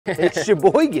It's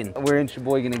Sheboygan. We're in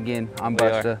Sheboygan again. I'm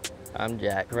Busta. I'm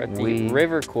Jack. We're at the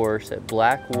river course at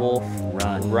Blackwolf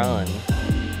Run.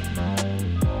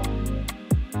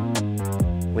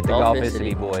 With the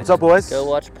Golficity boys. What's up, boys? Go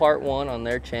watch part 1 on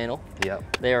their channel.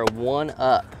 Yep. They are 1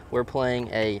 up. We're playing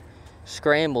a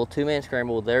scramble, 2-man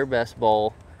scramble with their best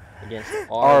ball against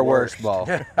our worst ball.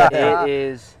 It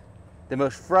is the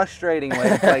most frustrating way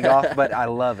to play golf, but I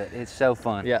love it. It's so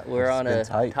fun. Yeah, we're on a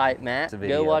tight mat.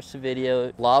 Go watch the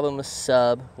video. Lob them a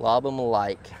sub. Lob them a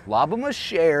like. Lob them a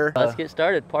share. Let's get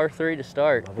started. Par 3 to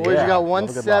start. Boys, you got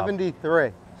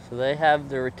 173. So they have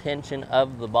the retention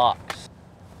of the box.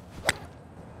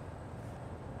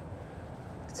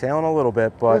 Tailing a little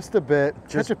bit, but just a bit.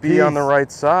 Just be on the right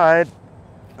side.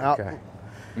 Okay.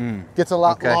 Gets a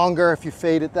lot longer if you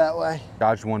fade it that way.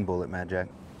 Dodged one bullet, Mad Jack.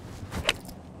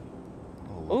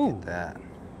 Ooh. Look at that.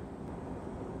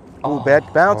 Ooh, bad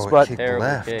bounce, but terrible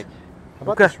left. kick. How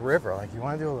about this river? Like, you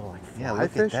want to do a little like fly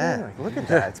fishing? That. Like, look at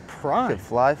that. It's prime. Good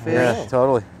fly fish. Yeah,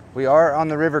 totally. We are on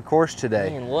the river course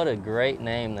today. Man, what a great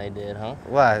name they did, huh?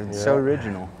 Wow, it's so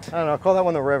original. I don't know. Call that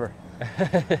one the river.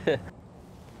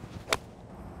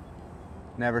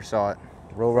 Never saw it.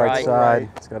 Roll right side.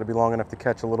 It's got to be long enough to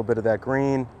catch a little bit of that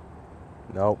green.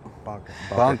 Nope.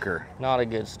 Bunker. Not a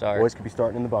good start. Boys could be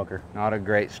starting in the bunker. Not a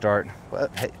great start. But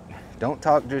hey, don't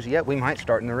talk just yet. We might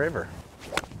start in the river.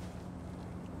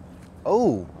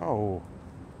 Oh. Oh.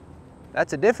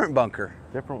 That's a different bunker.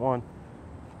 Different one.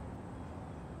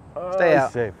 Stay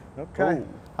out. Safe. Okay. Ooh.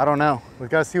 I don't know. We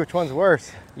got to see which one's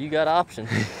worse. You got options.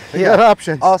 We got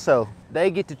options. Also,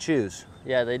 they get to choose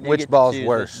Yeah, they did which get to ball's choose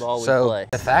worse. which ball we So play.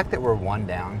 the fact that we're 1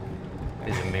 down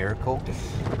is a miracle.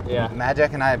 Yeah. Mad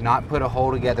Jack and I have not put a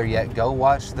hole together yet. Go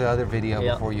watch the other video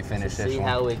before you finish this See one.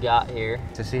 how we got here.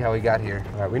 To see how we got here.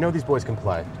 All right, we know these boys can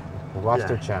play. We watched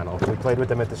their channel. We played with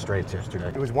them at the Straits yesterday.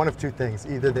 It was one of 2 things.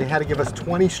 Either they had to give us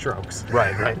 20 strokes.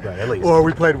 Right, at least. Or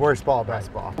we played worst ball,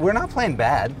 best ball. We're not playing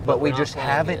bad, but we we're just not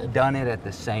playing haven't good. done it at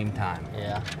the same time.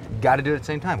 Yeah. Got to do it at the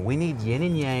same time. We need yin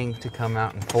and yang to come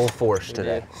out in full force we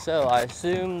today. do. So I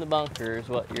assume the bunker is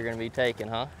what you're going to be taking,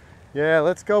 huh? Yeah,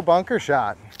 let's go bunker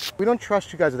shot. We don't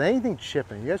trust you guys with anything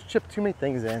chipping. You guys chip too many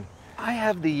things in. I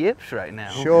have the yips right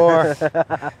now. Sure.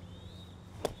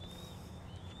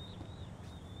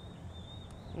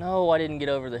 No, I didn't get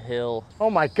over the hill. Oh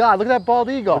my God, look at that bald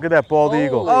eagle. Look at that bald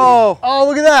eagle. Oh,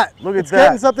 look at that. Look at it's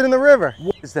getting something in the river.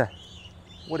 What is that?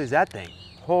 What is that thing?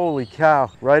 Holy cow,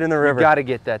 right in the river. You got to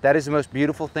get that. That is the most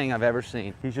beautiful thing I've ever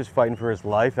seen. He's just fighting for his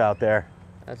life out there.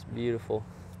 That's beautiful.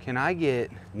 Can I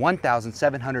get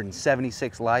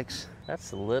 1,776 likes?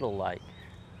 That's a little like.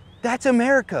 That's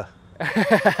America.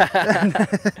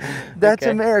 That's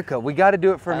America. We got to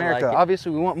do it for I America. like it.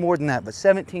 Obviously, we want more than that, but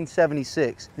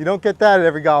 1776. You don't get that at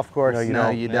every golf course. No, you No,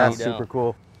 don't. you That's don't. super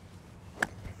cool.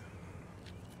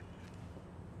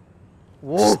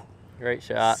 Whoa. Great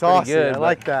shot. Saucy, good, I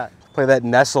like that. Play that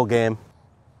nestle game.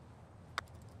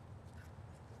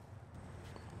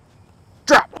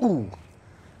 Drop. Ooh.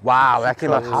 Wow, that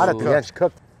came out hot at the Ooh. end. She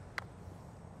cooked.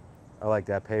 I like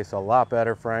that pace a lot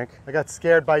better, Frank. I got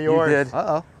scared by yours. You did.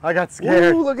 Uh-oh. I got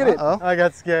scared. Ooh, look at it. I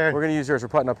got scared. We're gonna use yours. We're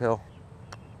putting uphill.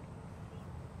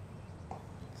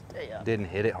 Stay up. Didn't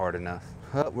hit it hard enough.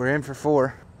 Oh, we're in for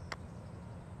 4.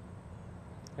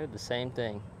 I did the same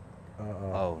thing. Oh,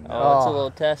 no. Oh, it's a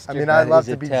little tester. I mean, I'd That love is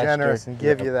a to be tester. generous and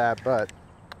give you that, but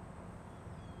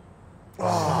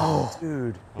Oh,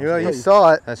 dude. you know, you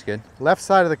saw it. That's good. Left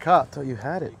side of the cup. I thought you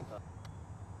had it.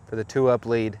 For the 2-up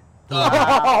lead.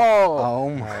 Oh! Oh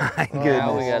my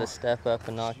Now we goodness. got to step up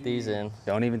and knock these in.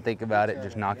 Don't even think about it.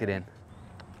 Just knock it in.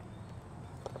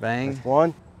 Bang.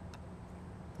 One.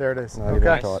 There it is. Not even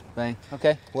Okay. thought. Bang.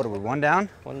 Okay. What are we? 1 down?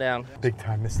 1 down. Big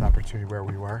time missed opportunity where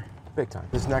we were. Big time.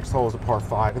 This next hole is a par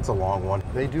 5. It's a long one.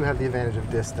 They do have the advantage of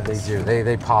distance. They do.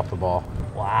 They pop the ball.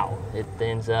 Wow. It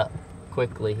thins up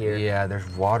quickly here. Yeah, there's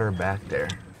water back there.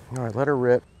 All right, let her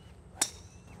rip.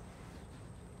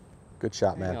 Good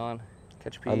shot, Hang man. on.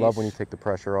 Catch a piece. I love when you take the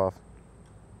pressure off.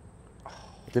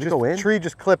 Did it go in? The tree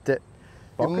just clipped it.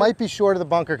 Bunker? It might be short of the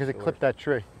bunker because it clipped that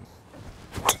tree.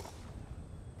 Look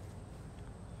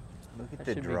at That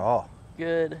the should be- draw.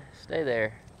 Good. Stay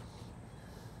there.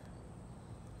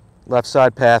 Left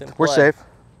side path. It's in We're play. safe.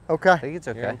 Okay. I think it's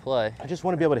You're okay. in play. I just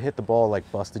want to be able to hit the ball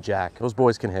like Busta Jack. Those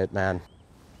boys can hit, man.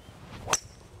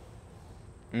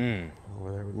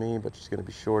 Over there with me, but she's going to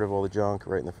be short of all the junk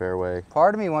right in the fairway.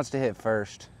 Part of me wants to hit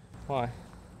first. Why?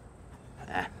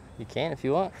 You can if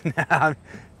you want. I'm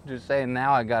just saying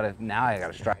now I gotta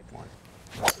strike one.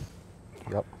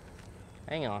 Yep.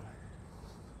 Hang on.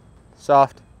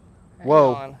 Soft. Hang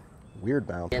Whoa. on. Weird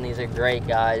bounce. And these are great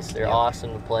guys. They're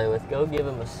awesome to play with. Go give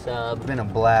them a sub. It's been a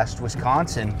blast.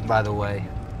 Wisconsin, by the way,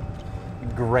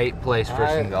 great place for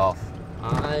some golf.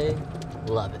 I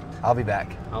love it. I'll be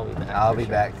back. I'll be back. I'll be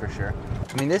back for sure.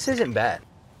 I mean, this isn't bad.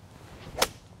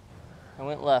 I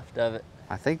went left of it.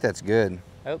 I think that's good.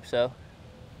 Hope so.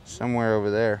 Somewhere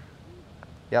over there.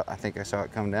 Yep, I think I saw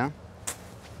it come down.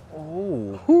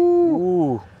 Ooh.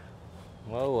 Whoa,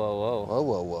 whoa, whoa. Whoa,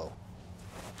 whoa, whoa.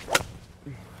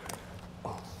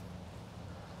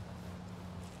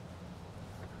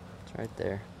 It's right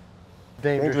there.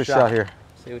 Dangerous shot here.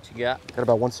 See what you got. Got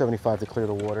about 175 to clear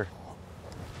the water.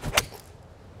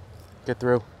 Get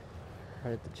through.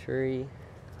 Right at the tree.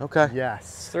 Okay. It's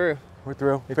Yes. through. We're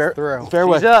through. It's through.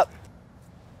 Fairway. She's up.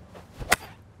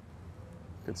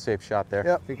 Good safe shot there.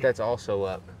 Yep. I think that's also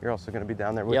up. You're also going to be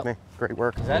down there with Yep. me. Great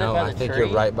work. Is that No, it by I the think tree?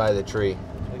 you're right by the tree.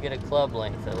 We get a club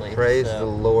length at least. Praise so. the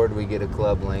Lord, we get a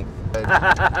club length.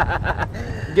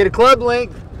 Get a club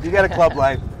length. You got a club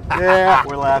light. Yeah.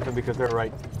 We're laughing because they're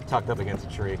right tucked up against a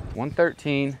tree.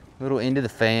 113, little into the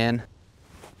fan.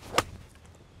 I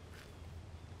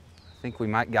think we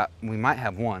might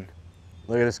have one.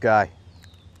 Look at this guy.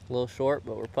 A little short,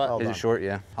 but we're putting. Hold Is on. it short?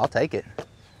 Yeah. I'll take it.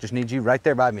 Just need you right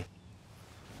there by me.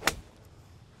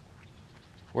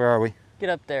 Where are we? Get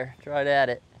up there. It's right at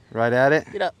it. Right at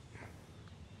it? Get up.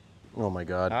 Oh my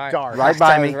God. All right. Dart. Right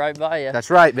by me. Right by you. That's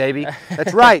right, baby.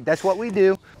 That's right. That's what we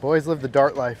do. Boys live the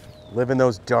dart life. Living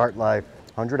those dart life.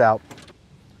 100 out.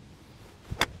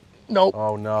 Nope.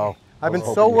 Oh no. I've been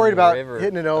hoping so you- worried about River-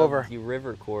 hitting it of over. the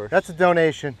river course. That's a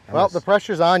donation. Well, was- the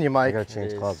pressure's on you, I Mike. gotta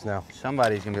change is. clubs now.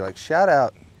 Somebody's gonna be like, shout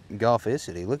out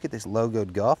Golficity. Look at this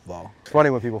logoed golf ball. It's funny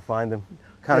when people find them.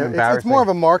 Kind Yeah, of embarrassing. it's more of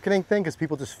a marketing thing because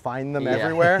people just find them Yeah.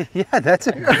 everywhere. Yeah, that's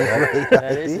a great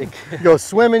That is a idea. You go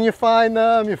swimming, you find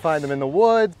them in the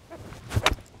woods.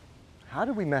 How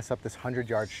did we mess up this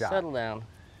 100-yard shot? Settle down.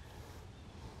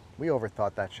 We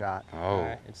overthought that shot. Oh. All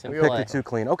right. It's in We Picked play. it too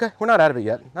clean. Okay, we're not out of it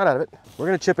yet. Not out of it. We're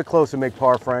gonna chip it close and make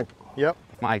par, Frank. Yep.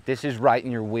 Mike, this is right in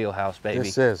your wheelhouse, baby.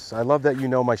 This is. I love that you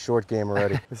know my short game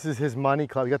already. This is his money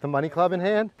club. You got the money club in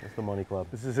hand? That's the money club.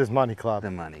 This is his money club.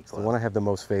 The money It's the club. one I have the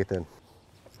most faith in.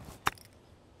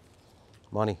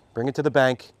 Money. Bring it to the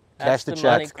bank. That's Cash the the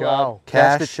check. money club.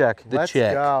 Cash the check. The Let's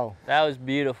check. go. That was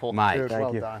beautiful. Mike. Dude, Thank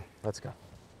well you. done. Let's go.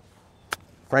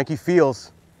 Frankie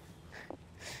feels.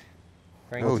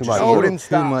 Frank, Oh, too just much. a Oh, little didn't too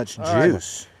stop. much All right.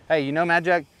 juice. Hey, you know, Mad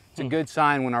Jack, it's a good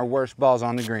sign when our worst ball's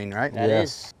on the green, right? That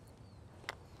is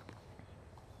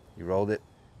You rolled it.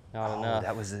 not Oh, enough.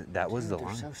 that was the They're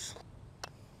line. so slow.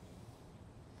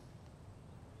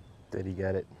 Did he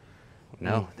get it?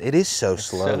 No, it is so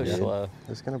slow. So dude. slow.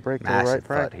 It's gonna break the Massive right,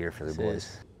 Frank. putt here for the This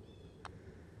boys.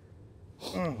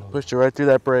 is. Pushed it right through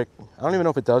that break. I don't even know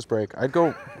if it does break. I'd go.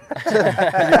 Right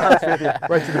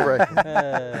to the break.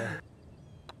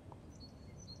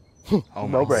 Oh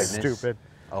No my break. goodness. Stupid.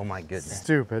 Oh my goodness.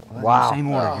 Stupid. Wow. Same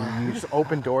order. We just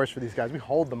open doors for these guys. We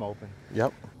hold them open.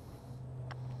 Yep.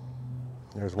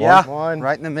 There's one. Yeah, One.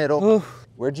 right in the middle.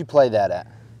 Where'd you play that at?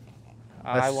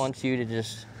 I want you to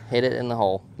just hit it in the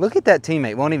hole. Look at that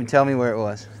teammate. Won't even tell me where it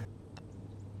was.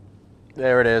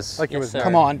 There it is. Like it Yes, was. sir.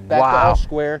 Come on, back to Wow. all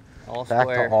square. All Back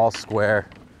square. to all square.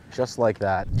 Just like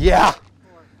that. Yeah. There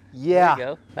Yeah. you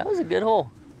go. That was a good hole.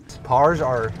 Pars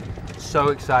are so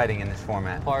exciting in this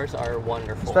format, Pars are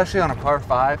wonderful. especially on a par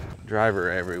 5. Driver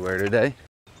everywhere today.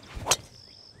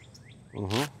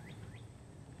 Mm-hmm.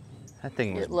 That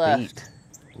thing was Get left. beat.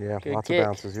 Yeah, Good lots kick. of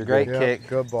bounces. You're Great good. Yep, kick.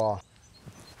 Good ball.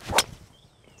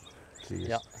 Jeez.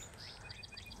 Yep.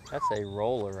 That's a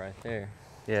roller right there.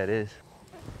 Yeah, it is.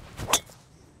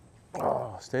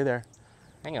 Oh, stay there.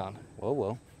 Hang on. Whoa,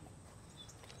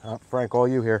 whoa. Frank, all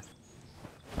you here.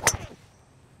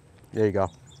 There you go.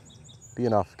 Be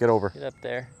enough. Get over. Get up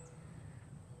there.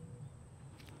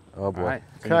 Oh boy. All right.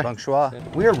 Okay. Bunk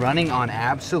schwa. We are running on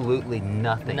absolutely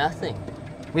nothing. Nothing.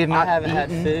 We have I not haven't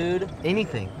had eaten food.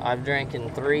 anything. I've drank in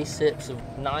 3 sips of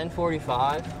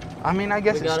 9:45. I mean, I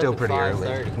guess We it's got still up at pretty early.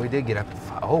 5:30. We did get up at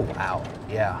 5. Oh, wow.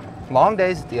 Yeah. Long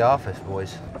days at the office,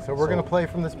 boys. So we're gonna play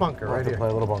from this bunker We'll right have to here. play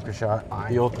a little bunker shot.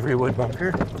 Fine. The old 3-wood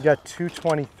bunker. We got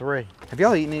 223. Have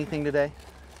y'all eaten anything today?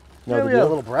 No, Yeah, the we had a deal?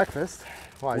 little breakfast.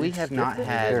 Why, We you have skipped not it?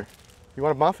 had. Here. You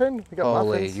want a muffin? We got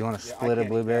Holy, muffins. you want to split a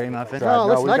blueberry muffin? Try it. No,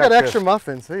 No, listen, we I got got this. extra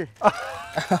muffins. See?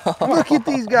 Look at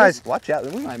these guys. Watch out.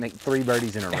 We might make 3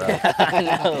 birdies in a row. I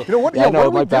know. You know what? Yeah, I know, what it are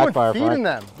we might doing backfire, feeding Frank.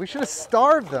 them? We should have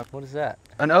starved them. What is that?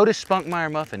 An Otis Spunkmeyer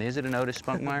muffin. Is it an Otis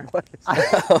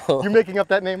Spunkmeyer? You making up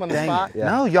that name on the Dang spot? it.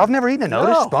 No, y'all have never eaten an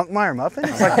Otis No. Spunkmeyer muffin?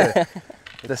 It's like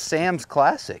the Sam's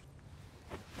Classic.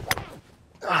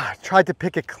 Ah, I tried to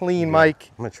pick it clean,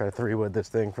 Mike. I'm gonna try to 3-wood this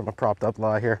thing from a propped up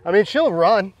lie here. I mean, she'll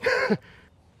run.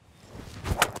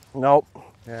 Nope.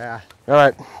 Yeah. All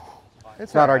right.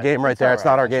 It's Not all our right. game right It's there. all It's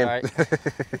not our All game. right.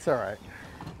 It's all right.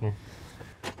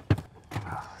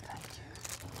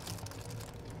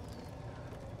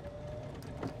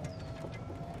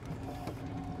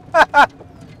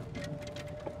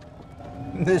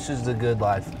 This is the good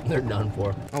life. They're done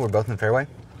for. Oh, we're both in fairway?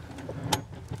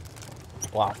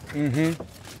 Wow. Mm-hmm.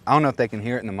 I don't know if they can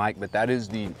hear it in the mic, but that is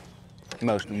the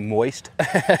most moist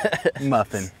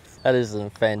muffin. That is a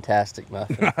fantastic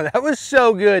muffin. That was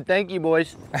so good. Thank you,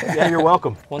 boys. Yeah, you're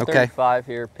welcome. 135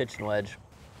 here, pitch and wedge.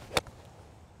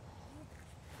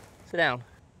 Sit down.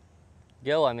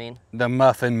 Go, I mean. The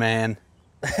muffin man.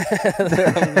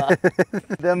 The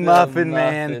The muffin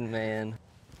man. Muffin man.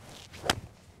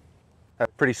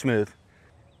 That's pretty smooth.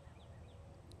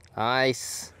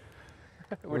 Nice.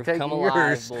 We're We've taking come alive,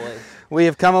 yours. boys. We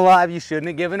have come alive. You shouldn't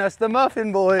have given us the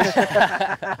muffin, boys.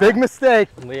 Big mistake.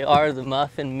 We are the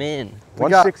muffin men. We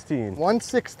got 116.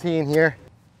 116 here.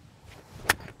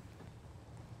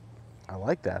 I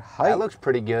like that height. That looks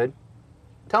pretty good.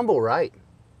 Tumble right.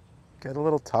 Get a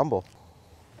little tumble.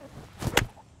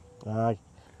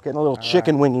 Getting a little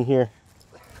chicken wingy here.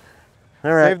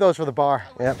 All right. Save those for the bar.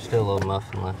 Yep. Still a little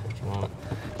muffin left if you want it.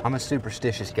 I'm a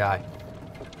superstitious guy.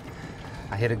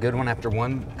 I hit a good one after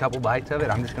one couple bites of it.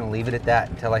 I'm just gonna leave it at that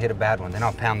until I hit a bad one. Then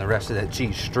I'll pound the rest of that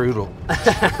cheese strudel.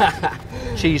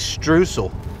 Cheese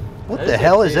streusel. What That the is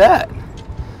hell a is cheese- that?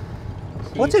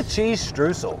 What's a cheese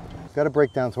streusel? Got to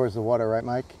break down towards the water, right,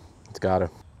 Mike? It's gotta.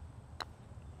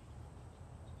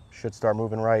 Should start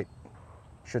moving right.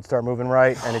 Should start moving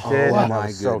right, and it did. Oh and my that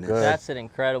was so goodness. good. That's an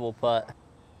incredible putt.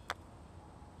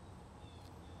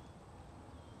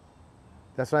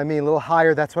 That's what I mean. A little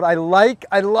higher. That's what I like.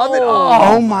 I love it.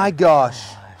 Oh my gosh.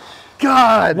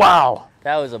 God. Wow.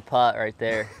 That was a putt right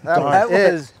there. That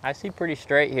it. was, I see pretty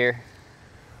straight here.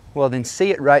 well then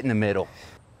see it right in the middle.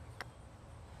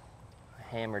 I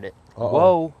hammered it. Uh-oh.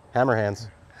 Whoa. Hammer hands.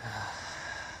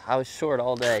 I was short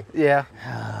all day. Yeah.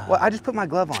 Well, I just put my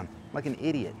glove on like an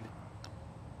idiot.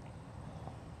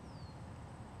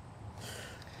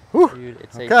 Dude,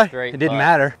 it's a Okay. straight It didn't putt.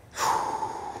 matter.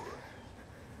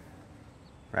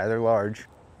 Rather large.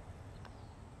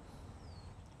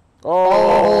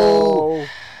 Oh.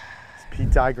 It's Pete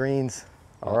Dye greens.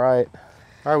 All right.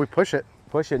 All right, we push it.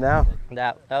 Push it now.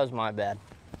 That was my bad.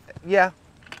 Yeah.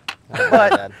 That was my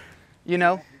But- bad. You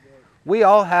know, we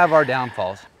all have our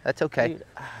downfalls. That's okay. Dude,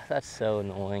 that's so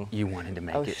annoying. You wanted to I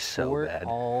make was it so short bad.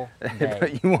 all day.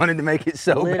 But you wanted to make it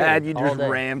so Literally, bad, you all just day.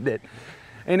 rammed it.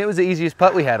 And it was the easiest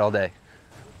putt we had all day.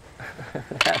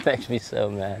 That makes me so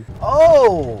mad.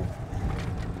 Oh!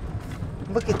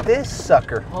 Look at this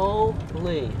sucker.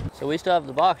 Holy. So we still have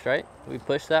the box, right? We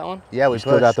pushed that one? Yeah, we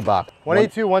Still got the box.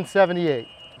 182, 178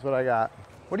 is what I got.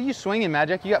 What are you swinging,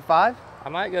 Magic? You got 5? I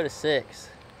might go to 6.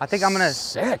 I think I'm gonna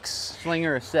 6. sling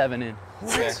her a 7 in.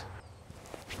 Okay.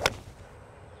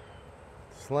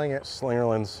 Sling it.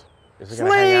 Slingerlands. Is it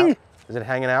gonna hang Sling! out? Is it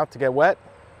hanging out to get wet?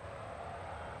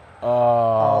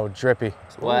 Oh, drippy.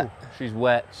 It's wet. She's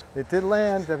wet. It did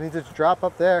land. That means it's drop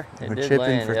up there. It We're did chipping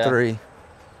land, for yeah. 3.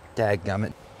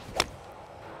 Dadgummit.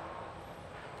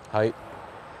 Height.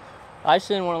 I just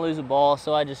didn't want to lose a ball,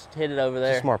 so I just hit it over It's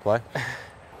a there. smart play.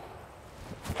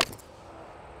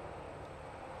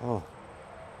 Oh.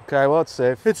 Okay, well, it's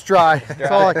safe. It's dry.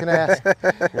 That's all I can ask.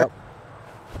 Yep.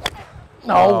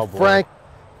 No, Oh, boy. Frank.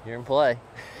 You're in play.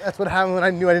 That's what happened when I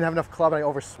knew I didn't have enough club and I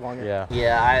overswung it. Yeah.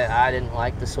 Yeah, I didn't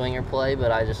like the swinger play,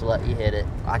 but I just let you hit it.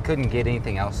 I couldn't get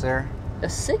anything else there. A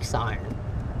 6 iron.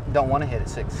 Don't want to hit it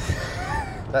 6.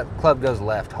 That club goes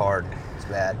left hard. It's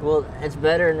bad. Well, it's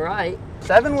better than right.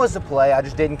 7 was the play. I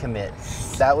just didn't commit.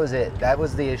 That was it. That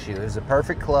was the issue. It was a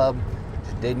perfect club.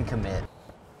 Just didn't commit.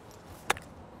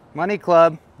 Money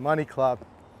club. Money club.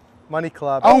 Money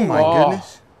club. Oh my Oh.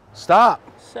 goodness. Stop.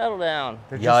 Settle down.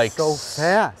 They're just so Yikes.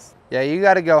 fast. Yeah, you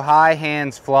got to go high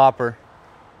hands flopper.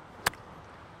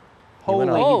 went Holy,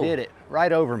 up. you did it.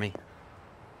 Right over me.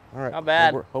 All right. Not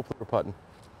bad. Hopefully we're putting.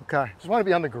 Okay. Just want to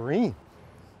be on the green.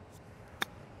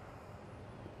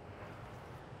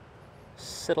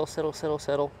 Settle, settle, settle,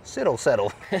 settle. Siddle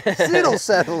settle. Siddle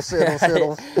settle, siddle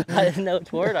settle. I didn't know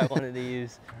which word I wanted to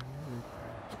use.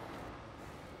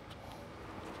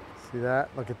 See that?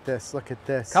 Look at this. Look at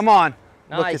this. Come on.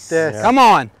 Nice. Look at this. Yeah. Come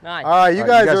on. Nice. All right, you All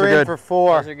right, guys, you guys are are in good. for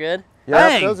 4. Those are good? Yep,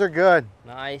 Dang. those are good.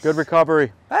 Nice. Good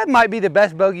recovery. That might be the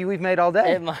best bogey we've made all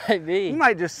day. It might be. You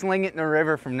might just sling it in the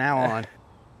river from now on.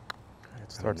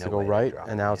 It starts no to go way to right, drop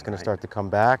and it now it's in, going right? to start to come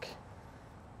back.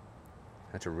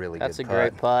 That's a really That's good a putt.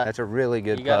 great putt. That's a really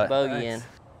good You got putt. bogey in.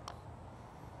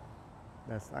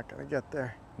 That's not going to get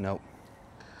there. Nope.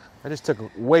 I just took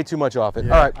way too much off it.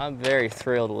 Yeah. All right. I'm very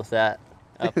thrilled with that.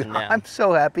 up and down. I'm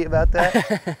so happy about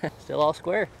that. Still all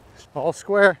square. All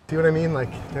square. See what I mean? Like,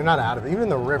 they're not out of it. Even in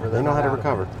the river, They know how to not out of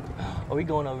recover. Are we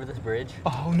going over this bridge?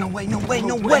 Oh, no way, no way,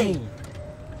 no way.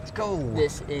 Let's go.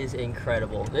 This is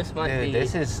incredible. This might Dude, be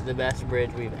this is- the best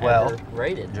bridge we've Well, ever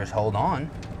rated. Just hold on.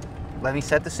 Let me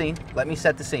set the scene. Let me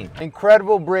set the scene.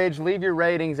 Incredible bridge. Leave your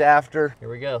ratings after. Here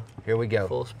we go. Here we go.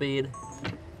 Full speed.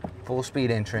 Full speed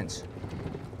entrance.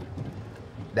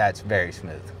 That's very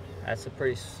smooth. That's a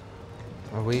pretty.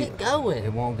 Are we? Keep going.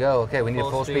 It won't go. Okay, we need a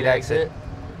full speed exit.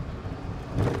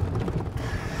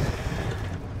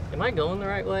 Am I going the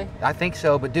right way? I think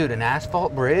so, but dude, an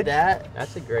asphalt bridge.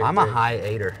 That's a great. I'm bridge. a high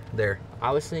 8er there.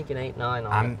 I was thinking 8-9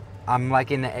 on I'm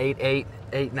like in the 8-8,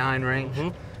 8-9 range.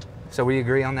 Mhm. So we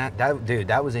agree on that. Dude,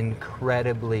 that was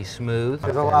incredibly smooth.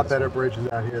 There's a lot better bridges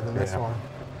out here than this one.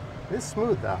 It's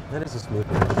smooth though. That is a smooth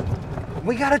bridge.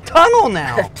 We got a tunnel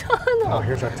now. Oh,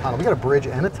 here's our tunnel. We got a bridge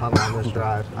and a tunnel on this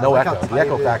drive. I No like how echo. The tight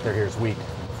echo it is. factor here is weak.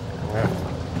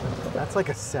 That's like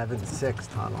a 7.6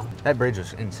 tunnel. That bridge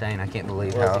was insane. I can't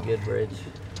believe It was how a good bridge.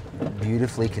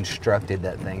 beautifully constructed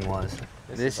that thing was.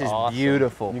 This is awesome.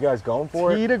 beautiful. You guys going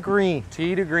for Tee it? to green.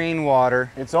 Tee to green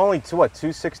water. It's only what,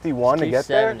 261 to get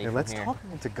there? 270 Here, from let's here. talk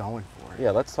them into going for it.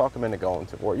 Yeah, let's talk them into going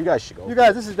to war. You guys should go. You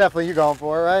guys, this is definitely you going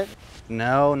for it, right?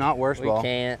 No, not worst We ball.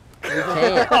 can't. We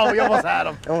can't. Oh, we almost had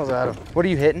him. Almost at him. What are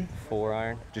you hitting?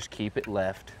 4-iron. Just keep it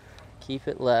left. Keep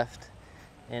it left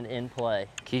and in play.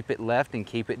 Keep it left and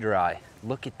keep it dry.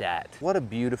 Look at that. What a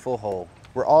beautiful hole.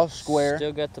 We're all square.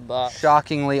 Still got the box.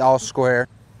 Shockingly all square.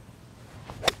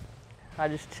 I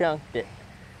just chunked it.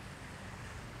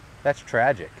 That's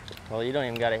tragic. Well, you don't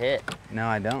even got to hit. No,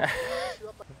 I don't.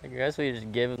 I guess we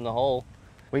just give him the hole.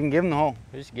 We can give him the hole.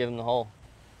 We just give him the hole.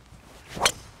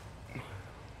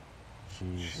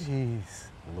 Jeez. Jeez.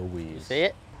 You Louise. see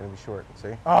it? Gonna be short,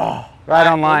 see? Oh, Right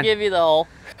on We'll line. give you the hole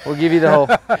We'll give you the hole.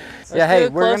 Yeah, hey, do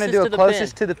it we're gonna closest do to it the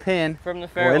closest pin. to the pin. from the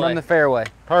We're fairway. in the fairway.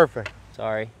 perfect.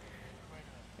 Sorry.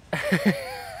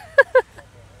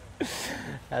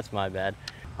 That's my bad.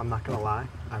 I'm not gonna lie,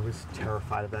 I was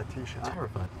terrified of that tee shot.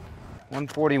 Terrified.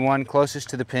 141, closest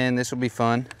to the pin. This will be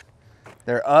fun.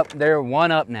 They're up. They're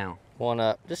one up now. One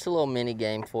up. Just a little mini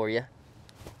game for you.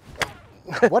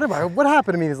 What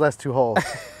happened to me these last two holes?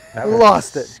 I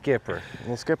lost it. Skipper.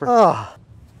 Little skipper. Oh,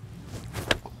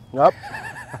 Up.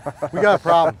 we got a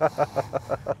problem.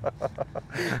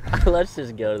 Let's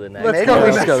just go to the next. Let's Maybe go to the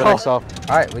let's next go to the hole. next hole.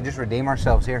 All right, we just redeem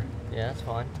ourselves here. Yeah, that's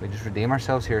fine. We just redeem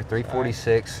ourselves here.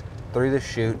 346 through the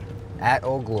chute at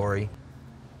Old Glory.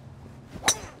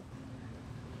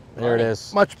 There it Money.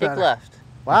 is. Much Kick better. left.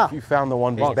 Wow, You found the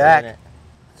one He's bunk. back. doing it.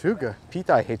 too good. Pete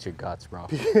Dye hates your guts, bro.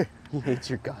 He hates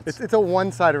your guts. It's a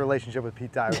one-sided relationship with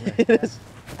Pete Dye with me. It is.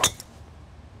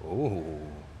 Ooh.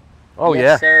 Oh, Yes,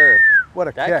 yeah. sir. What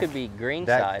a That kick. could be green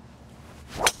That-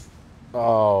 side.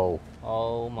 Oh,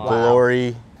 Oh my.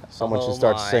 glory. Someone Oh, should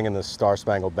start my. singing the Star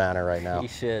Spangled Banner right now. You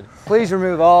should. Please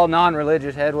remove all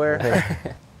non-religious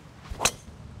headwear.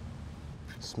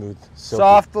 Smooth, silky.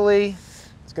 Softly.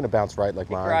 It's gonna bounce right like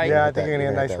mine. right. Yeah, I Hit think that- you're gonna get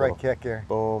a hit nice that right little- kick here.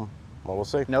 Boom. Well, we'll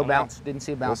see. No bounce. Didn't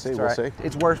see a bounce. see, It's we'll all right. see.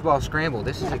 It's worst ball scramble.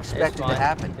 This is It's expected to fine.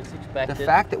 happen. It's The expected.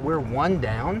 fact that we're one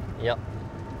down, Yep.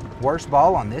 worst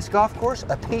ball on this golf course,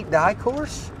 a Pete Dye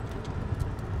course,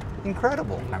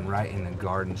 incredible. I'm right in the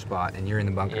garden spot, and you're in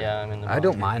the bunker. Yeah, I'm in the I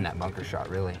don't bunker. mind that bunker shot,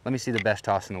 really. Let me see the best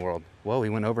toss in the world. Whoa, he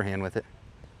went overhand with it.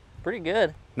 Pretty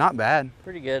good. Not bad.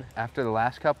 Pretty good. After the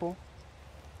last couple,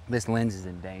 this lens is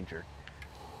in danger.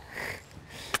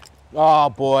 Oh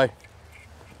boy.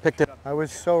 Picked it up. I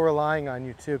was so relying on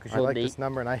you too because you Oh, like deep. this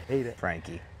number and I hate it.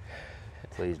 Frankie,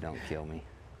 please don't kill me.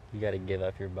 You got to give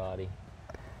up your body.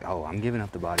 Oh, I'm giving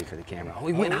up the body for the camera. Oh,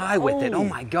 he went high with it. Oh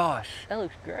my gosh. That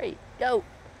looks great. Go.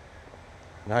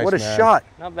 Nice, What a man. shot.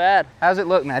 Not bad. How's it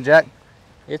look, Matt Jack?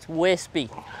 It's wispy.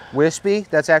 Wispy.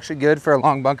 That's actually good for a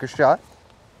long bunker shot.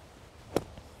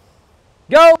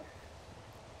 Go!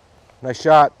 Nice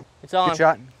shot. It's on. Good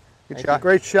shot. Good Thank shot.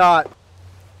 Great shot.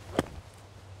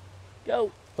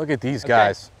 Go. Look at these Okay.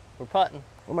 guys. We're putting.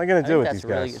 What am I gonna I do think with that's these a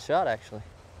really guys? good shot, actually.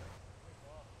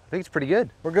 I think it's pretty good.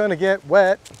 We're gonna get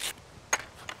wet.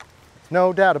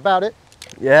 No doubt about it.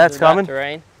 Yeah, it's Is it about coming. to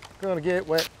rain? We're gonna get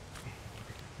wet.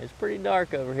 It's pretty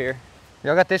dark over here.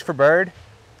 Y'all got this for bird?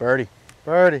 Birdie.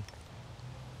 Birdie.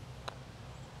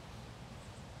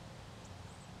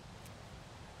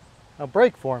 Now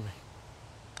break for me.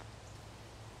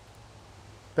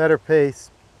 Better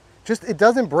pace. Just, it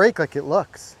doesn't break like it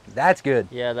looks. That's good.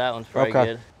 Yeah, that one's probably Okay.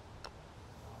 good.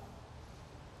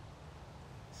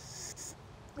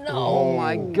 No. Oh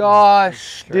my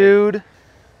gosh, Straight. dude.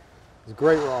 It's a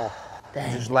great roll.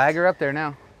 Dang. Just lag her up there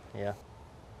now. Yeah.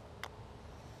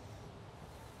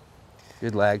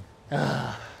 Good lag.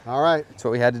 All right. That's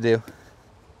what we had to do.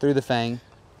 Through the fang.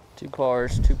 2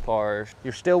 pars, 2 pars.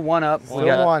 You're still 1 up. Still We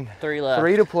got one. 3 left.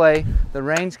 3 to play. The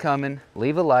rain's coming.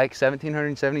 Leave a like.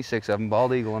 1,776 of them.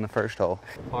 Bald eagle on the first hole.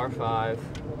 Par 5.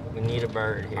 We need a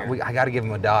bird here. I got to give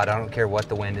them a dot. I don't care what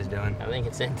the wind is doing. I think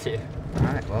it's into. All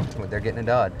right, well, they're getting a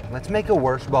dot. Let's make a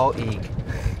worst ball eag.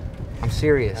 I'm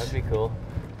serious. That'd be cool.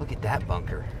 Look at that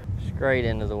bunker. Straight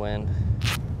into the wind.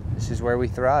 This is where we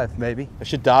thrive, baby. I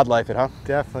should Dodd life it, huh?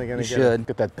 Definitely gonna You get should.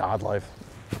 Get that Dodd life.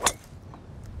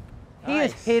 He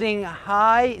is Nice. hitting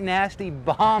high, nasty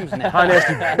bombs now. High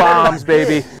nasty bombs,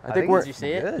 baby. I think we're. Did you see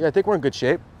it? good. Yeah, I think we're in good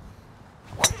shape.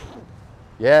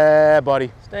 Yeah,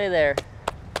 buddy. Stay there.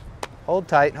 Hold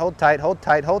tight, hold tight, hold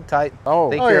tight, hold tight. Oh.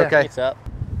 Think Oh, you're yeah. okay. It's up.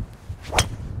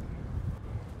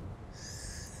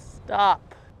 Stop.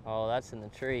 Oh, that's in the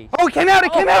tree. Oh, it came out,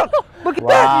 it came out. Look at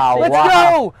Wow, that. Let's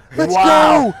wow. go. Let's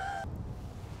Wow.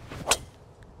 go.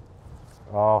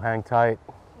 Oh, hang tight.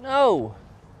 No.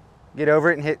 Get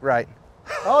over it and hit right.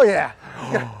 Oh yeah.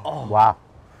 Wow.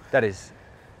 That is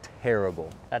terrible.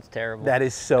 That's terrible. That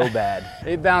is so bad.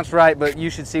 It bounced right, but you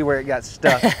should see where it got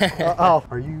stuck. Oh,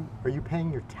 are you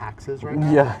paying your taxes right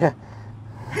now? Yeah.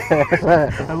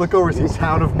 I look over to the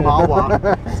town of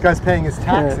Mawa. This guy's paying his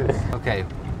taxes. Okay,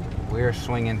 we're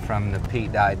swinging from the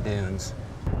Pete Dye Dunes.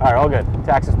 All right, all good.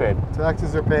 Taxes paid.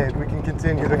 Taxes are paid. We can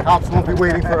continue. The cops won't be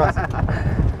waiting for us.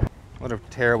 What a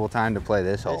terrible time to play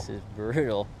this hole. This is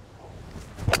brutal.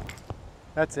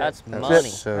 That's it. That's That's money.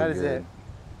 so That is good. it.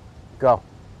 Go.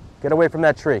 Get away from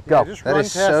that tree. Yeah, Go. just That run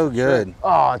is past so the good. tree.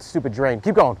 Oh, it's stupid drain.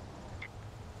 Keep going.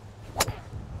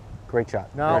 Great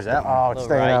shot. No, Where's that one? Oh, A it's little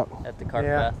staying right out. at the cart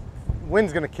Yeah. path.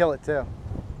 Wind's gonna kill it too.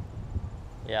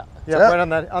 Yeah. Yeah, up?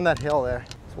 right on that hill there.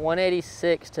 It's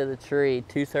 186 to the tree,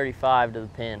 235 to the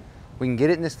pin. We can get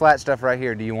it in this flat stuff right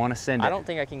here. Do you want to send it? I don't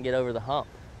think I can get over the hump.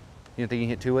 You don't think you can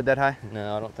hit 2 wood that high?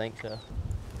 No, I don't think so.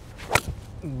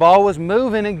 Ball was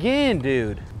moving again,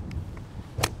 dude.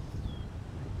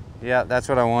 Yeah, that's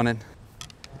what I wanted.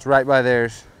 It's right by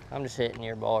theirs. I'm just hitting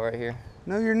your ball right here.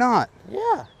 No, you're not.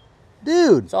 Yeah,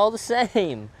 Dude, it's all the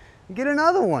same. get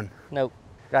another one. Nope.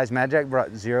 Guys, Mad Jack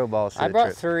brought 0 balls to I the brought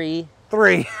trip. 3.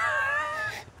 3.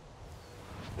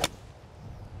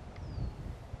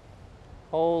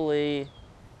 Holy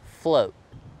float.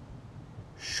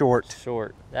 Short.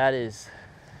 Short. That is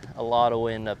a lot of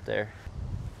wind up there.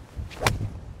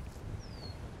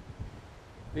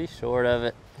 Be short of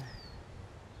it.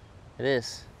 It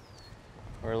is.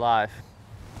 We're live.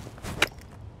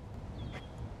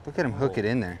 Look at him hook it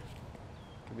in there.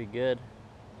 Could be good.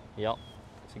 Yep.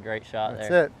 It's a great shot That's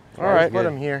there. it. All right. Put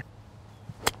Good. him here.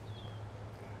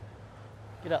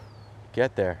 Get up.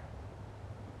 Get there.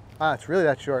 Ah, it's really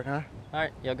that short, huh? All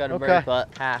right, y'all got a Okay. birdie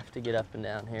putt. Have to get up and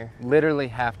down here. Literally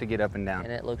have to get up and down.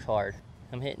 And it looks hard.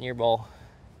 I'm hitting your ball.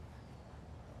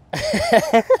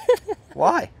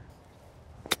 Why?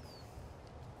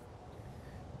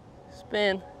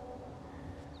 Spin.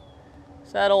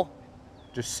 Settle.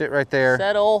 Just sit right there.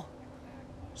 Settle.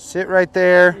 Sit right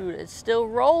there. Dude, it's still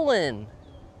rolling.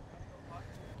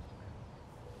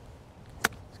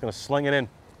 It's gonna sling it in.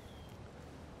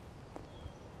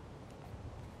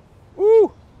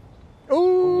 Ooh. It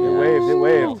Ooh. waved. It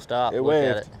waved. Don't stop. It Look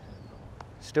at waved. it.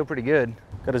 Still pretty good.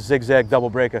 Got a zigzag double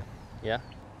breaker. Yeah.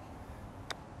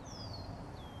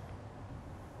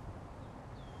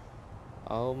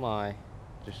 Oh my.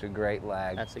 Just a great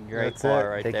lag. That's a great That's par it.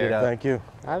 right Take it there. up. Thank you.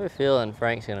 I have a feeling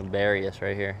Frank's gonna bury us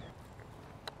right here.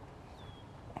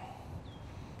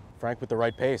 Frank with the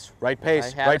right pace. Right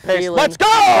pace. I had Right a pace. feeling Let's go!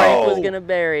 Frank was gonna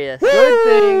bury us. Good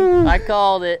thing. I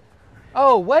called it.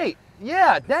 Oh, wait.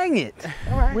 Yeah, dang it. We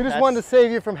just That's- wanted to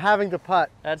save you from having to putt.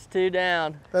 That's 2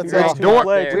 down. That's You're it. all dorm-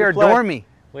 there. We are play. dormy.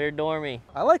 We're dormy.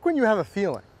 I like when you have a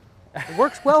feeling. It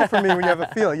works well for me when you have a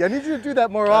feeling. I need you to do that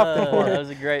more often for That me. was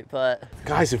a great putt.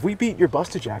 Guys, if we beat your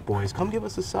Buster Jack boys, come give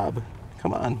us a sub.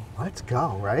 Come on. Let's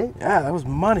go, right? Yeah, that was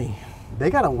money. They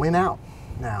got to win out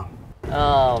now.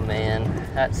 Oh man,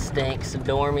 that stinks.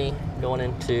 Dormy going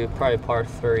into probably par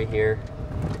 3 here.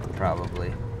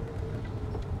 Probably.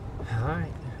 All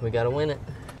right, we got to win it.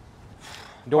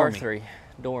 Par Dormy. 3,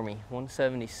 Dormy,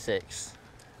 176.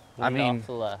 I Wind mean, off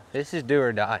the left. This is do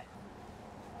or die.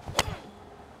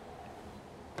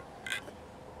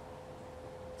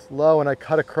 It's low and I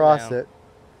cut across Down. it.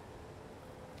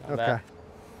 Not Okay. bad.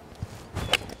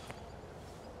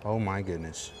 Oh my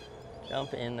goodness.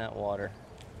 Jump in that water.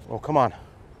 Oh, come on.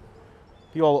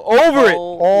 Be all over it.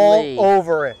 Holy. All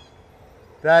over it.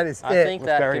 That is I it. think Let's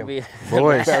that bury could him. be the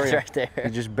Boys. match right You there.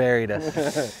 just buried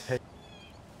us.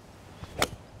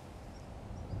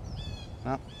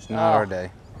 No, it's not Oh. our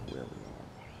day.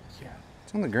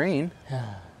 It's on the green.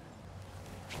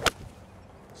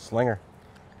 slinger.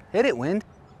 Hit it, wind.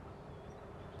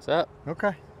 What's up?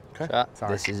 Okay. Okay. Shot.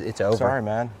 Sorry. It's over. Sorry,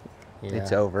 man. Yeah.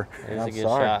 It's over. It was I'm a good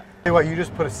sorry. shot. Tell you what, you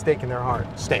just put a stake in their heart.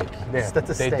 Steak. Yeah, that's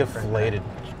a they steak right deflated.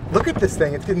 Look at this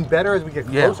thing. It's getting better as we get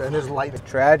Yeah. closer, and there's lightning.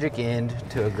 Tragic end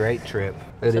to a great trip.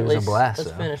 But So it at was a least blast,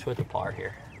 Let's though. finish with a par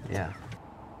here. Yeah.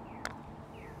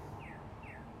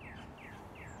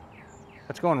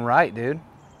 That's going right, dude.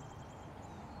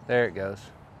 There it goes.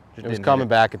 Just It was didn't coming hit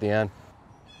back at the end.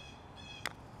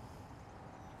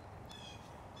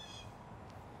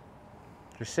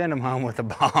 Just send him home with a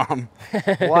bomb.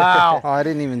 Wow. Oh, I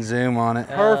didn't even zoom on it.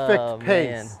 Perfect Oh, pace.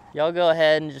 man. Y'all go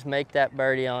ahead and just make that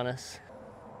birdie on us.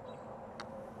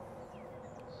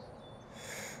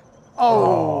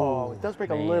 Oh, it does break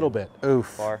man. a little bit.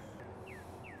 Oof. Par.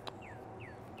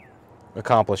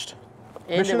 Accomplished.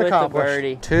 End Mission it with accomplished. the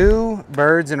birdie. 2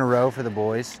 birds in a row for the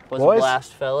boys. Was Boys, a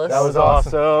blast, fellas. that was It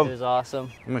awesome. was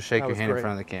awesome. I'm gonna shake That your was hand great. in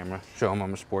front of the camera. Show them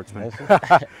I'm a sportsman.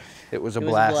 Nice. It was a It was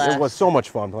a blast. blast. It was so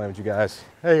much fun playing with you guys.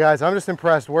 Hey guys, I'm just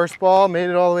impressed. Worst ball, made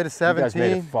it all the way to You guys 17.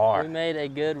 made it far. We made a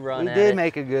good run We at did it.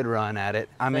 make a good run at it.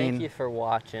 I Thank mean, you for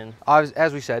watching.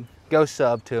 as we said, go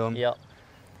sub to them. Yep.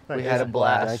 We It had was a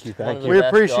blast. Thank you, One thank of you. the We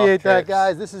best appreciate golf that, trips.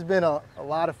 guys. This has been a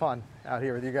lot of fun out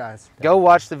here with you guys. Go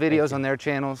watch the videos on their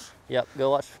channels, Yep. Go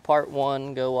watch part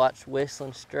 1. Go watch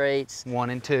Whistling Straits. 1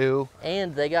 and 2.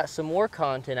 And they got some more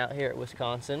content out here at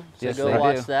Wisconsin. So Yes, go they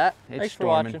watch do. that. It's Thanks for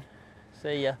storming. watching.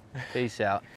 See ya. Peace out.